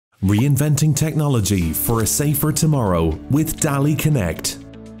Reinventing technology for a safer tomorrow with Dali Connect.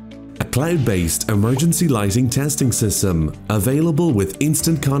 A cloud-based emergency lighting testing system available with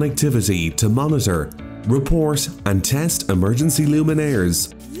instant connectivity to monitor, report and test emergency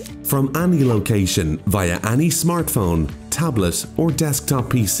luminaires from any location via any smartphone, tablet or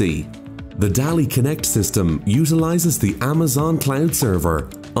desktop PC. The Dali Connect system utilizes the Amazon Cloud Server,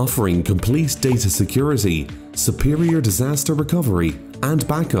 offering complete data security, superior disaster recovery and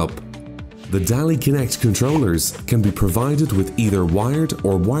backup. The Dali Connect controllers can be provided with either wired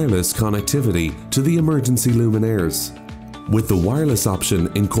or wireless connectivity to the emergency luminaires, with the wireless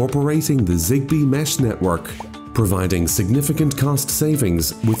option incorporating the Zigbee mesh network, providing significant cost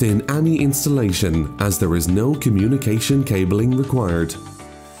savings within any installation as there is no communication cabling required.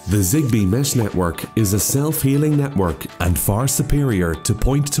 The Zigbee mesh network is a self-healing network and far superior to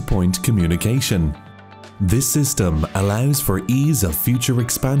point-to-point communication. This system allows for ease of future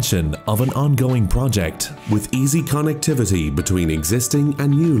expansion of an ongoing project with easy connectivity between existing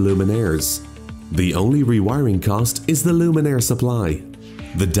and new luminaires. The only rewiring cost is the luminaire supply.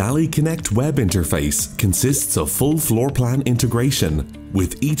 The Dali Connect web interface consists of full floor plan integration,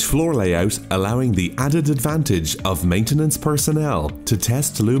 with each floor layout allowing the added advantage of maintenance personnel to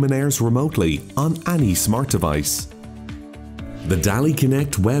test luminaires remotely on any smart device. The Dali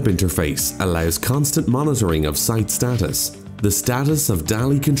Connect web interface allows constant monitoring of site status, the status of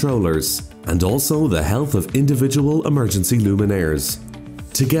Dali controllers, and also the health of individual emergency luminaires,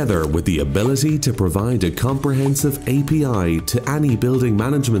 together with the ability to provide a comprehensive API to any building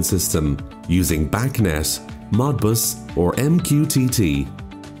management system using BACnet, Modbus or MQTT.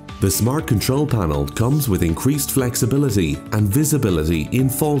 The Smart Control Panel comes with increased flexibility and visibility in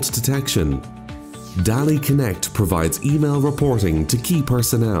fault detection. Dali Connect provides email reporting to key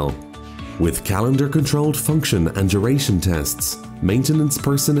personnel. With calendar-controlled function and duration tests, maintenance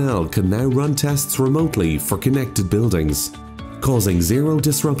personnel can now run tests remotely for connected buildings, causing zero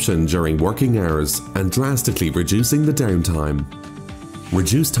disruption during working hours and drastically reducing the downtime.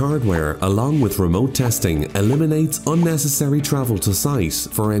 Reduced hardware along with remote testing eliminates unnecessary travel to site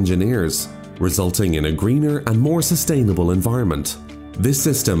for engineers, resulting in a greener and more sustainable environment. This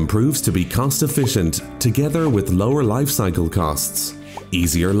system proves to be cost-efficient together with lower lifecycle costs,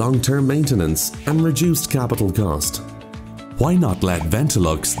 easier long-term maintenance and reduced capital cost. Why not let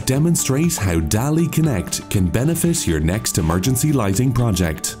Ventilux demonstrate how Dali Connect can benefit your next emergency lighting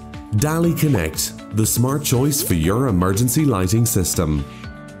project? Dali Connect, the smart choice for your emergency lighting system.